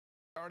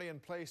already in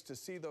place to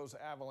see those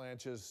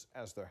avalanches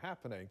as they're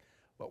happening.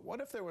 But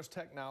what if there was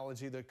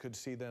technology that could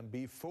see them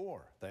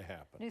before they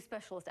happen? News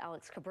specialist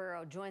Alex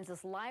Cabrero joins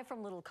us live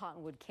from Little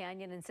Cottonwood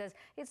Canyon and says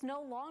it's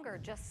no longer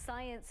just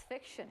science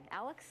fiction.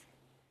 Alex?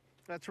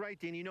 That's right,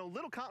 Dean. You know,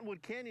 Little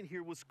Cottonwood Canyon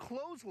here was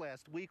closed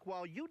last week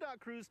while UDOT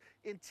crews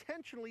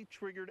intentionally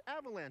triggered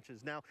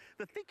avalanches. Now,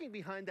 the thinking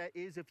behind that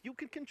is if you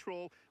can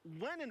control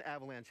when an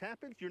avalanche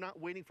happens, you're not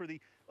waiting for the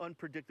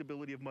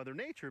unpredictability of Mother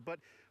Nature. But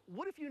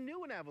what if you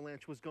knew an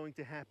avalanche was going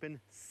to happen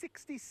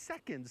 60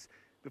 seconds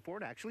before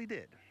it actually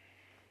did?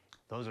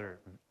 Those are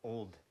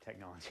old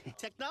technology.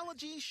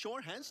 Technology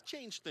sure has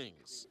changed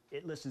things.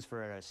 It listens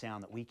for a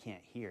sound that we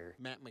can't hear.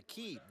 Matt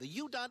McKee, the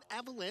UDOT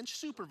avalanche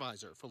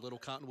supervisor for Little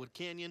Cottonwood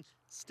Canyon,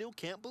 still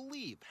can't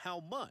believe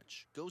how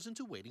much goes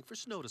into waiting for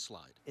snow to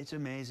slide. It's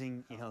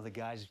amazing, you know, the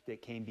guys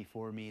that came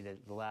before me,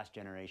 the last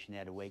generation, they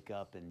had to wake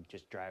up and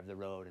just drive the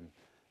road and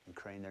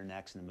crane their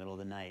necks in the middle of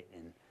the night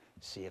and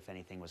see if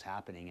anything was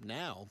happening.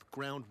 Now,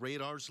 ground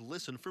radars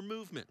listen for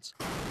movements.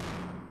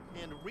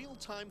 And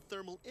real-time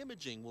thermal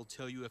imaging will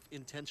tell you if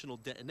intentional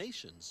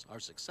detonations are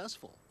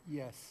successful.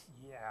 Yes.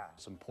 Yeah.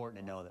 It's important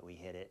to know that we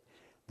hit it.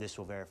 This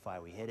will verify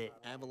we hit it.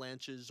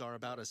 Avalanches are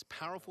about as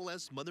powerful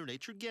as Mother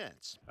Nature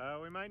gets.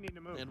 We might need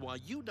to move. And while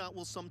UDOT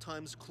will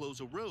sometimes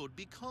close a road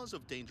because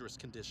of dangerous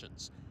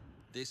conditions.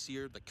 This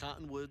year, the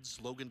Cottonwoods,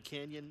 Logan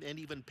Canyon, and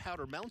even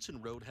Powder Mountain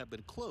Road have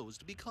been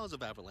closed because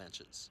of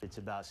avalanches. It's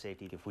about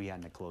safety. If we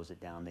hadn't closed it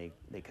down, they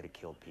could have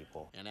killed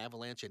people. An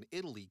avalanche in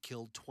Italy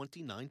killed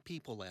 29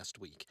 people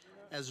last week.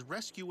 As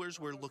rescuers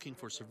were looking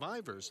for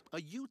survivors,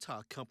 a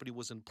Utah company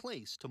was in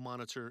place to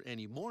monitor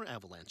any more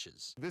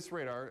avalanches. This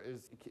radar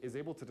is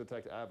able to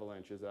detect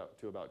avalanches out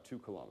to about 2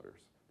 kilometers.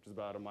 Which is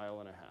about 1.5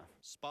 miles.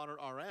 Spotter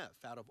RF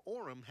out of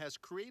Orem has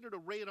created a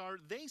radar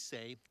they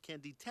say can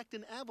detect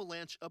an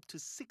avalanche up to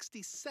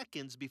 60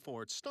 seconds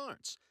before it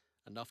starts.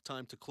 Enough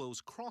time to close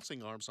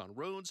crossing arms on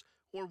roads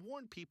or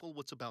warn people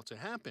what's about to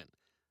happen.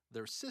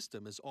 Their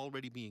system is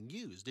already being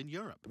used in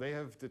Europe. They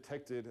have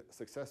detected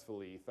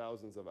successfully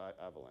thousands of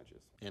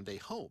avalanches. And they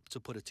hope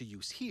to put it to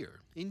use here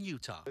in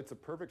Utah. It's a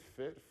perfect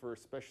fit for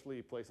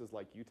especially places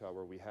like Utah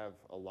where we have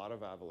a lot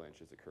of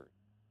avalanches occurring.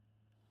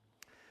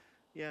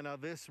 Yeah, now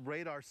this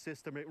radar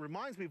system, it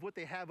reminds me of what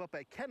they have up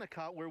at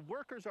Kennecott, where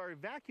workers are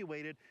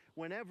evacuated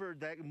whenever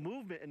that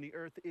movement in the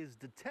earth is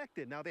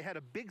detected. Now, they had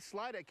a big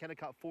slide at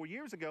Kennecott 4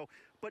 years ago,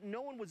 but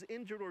no one was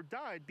injured or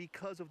died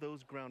because of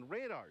those ground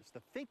radars.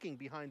 The thinking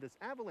behind this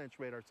avalanche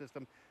radar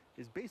system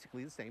is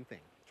basically the same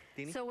thing.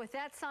 Deanie? So with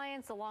that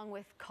science, along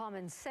with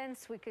common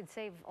sense, we could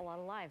save a lot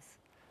of lives.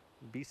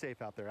 Be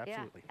safe out there,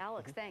 absolutely. Yeah,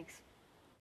 Alex, thanks.